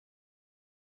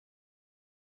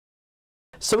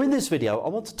So in this video, I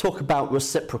want to talk about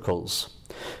reciprocals.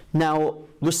 Now,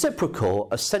 reciprocal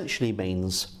essentially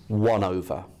means 1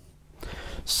 over.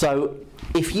 So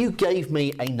if you gave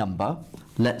me a number,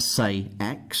 let's say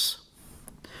x,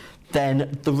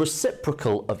 then the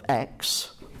reciprocal of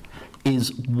x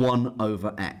is 1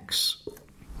 over x.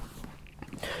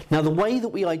 Now, the way that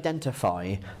we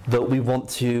identify that we want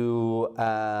to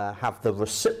have the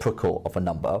reciprocal of a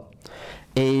number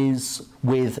is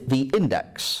with the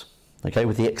index, okay,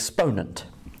 with the exponent.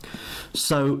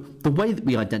 So the way that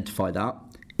we identify that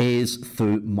is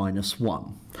through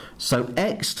 -1. So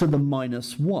x to the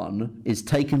 -1 is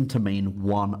taken to mean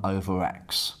 1 over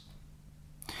x.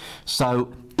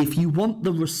 So if you want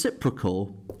the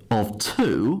reciprocal of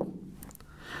 2,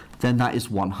 then that is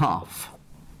 1/2.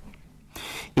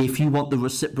 If you want the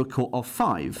reciprocal of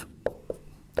 5,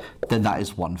 then that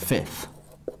is 1/5.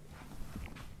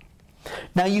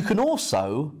 Now you can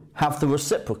also have the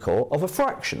reciprocal of a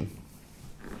fraction.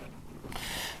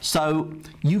 So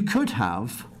you could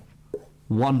have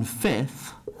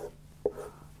 1/5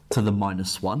 to the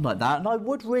 -1 like that, and I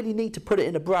would really need to put it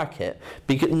in a bracket,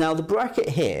 because now the bracket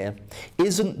here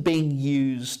isn't being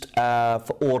used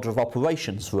for order of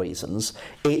operations reasons.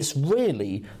 It's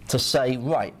really to say,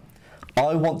 right,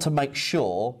 I want to make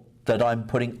sure that I'm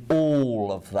putting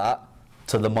all of that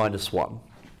to the -1.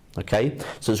 Okay,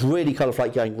 so it's really kind of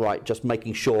like going, right, just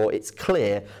making sure it's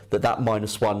clear that that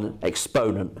 -1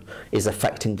 exponent is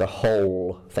affecting the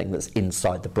whole thing that's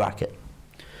inside the bracket.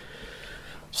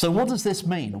 So what does this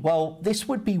mean? Well, this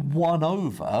would be 1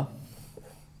 over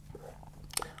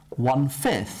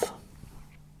 1/5.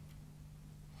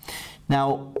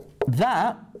 Now,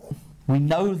 that, we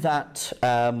know that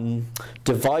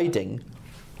dividing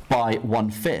by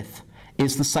 1/5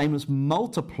 is the same as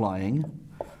multiplying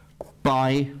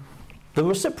by the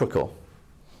reciprocal.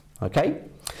 Okay?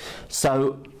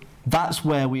 So that's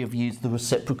where we have used the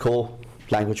reciprocal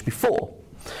language before.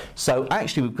 So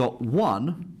actually we've got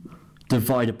 1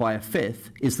 divided by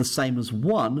 1/5 is the same as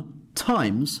 1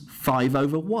 times 5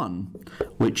 over 1,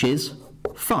 which is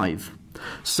 5.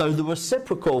 So the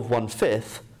reciprocal of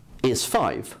 1/5 is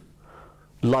 5,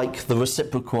 like the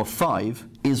reciprocal of 5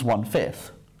 is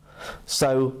 1/5.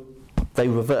 So they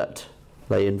revert,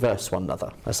 they inverse one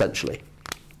another, essentially.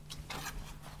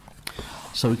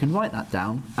 So we can write that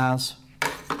down as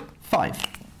 5,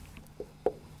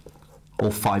 or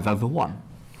 5 over 1.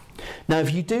 Now,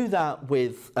 if you do that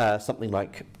with something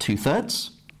like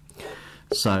 2/3,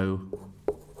 so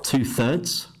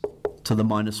 2/3 to the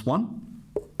 -1,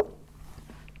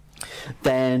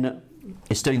 then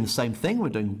it's doing the same thing. We're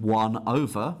doing 1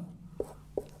 over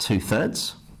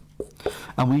 2/3.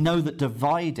 And we know that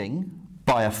dividing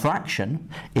by a fraction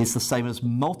is the same as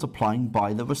multiplying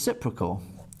by the reciprocal.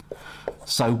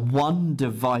 So 1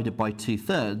 divided by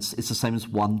 2/3 is the same as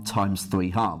 1 times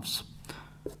 3/2,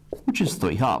 which is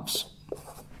 3/2.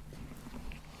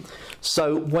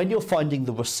 So when you're finding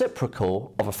the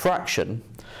reciprocal of a fraction,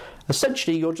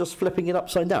 essentially you're just flipping it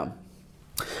upside down.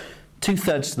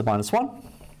 2/3 to the -1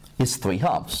 is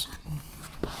 3/2.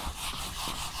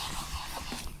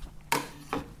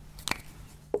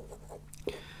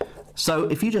 So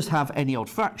if you just have any old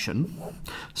fraction,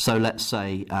 so let's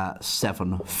say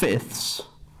 7/5,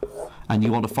 and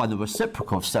you want to find the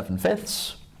reciprocal of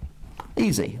 7/5,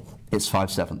 easy, it's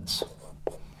 5/7.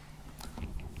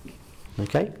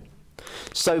 Okay?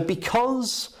 So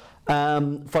because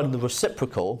finding the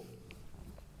reciprocal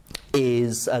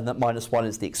is, and that -1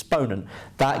 is the exponent,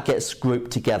 that gets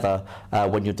grouped together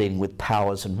when you're dealing with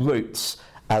powers and roots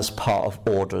as part of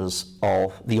orders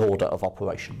of the order of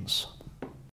operations.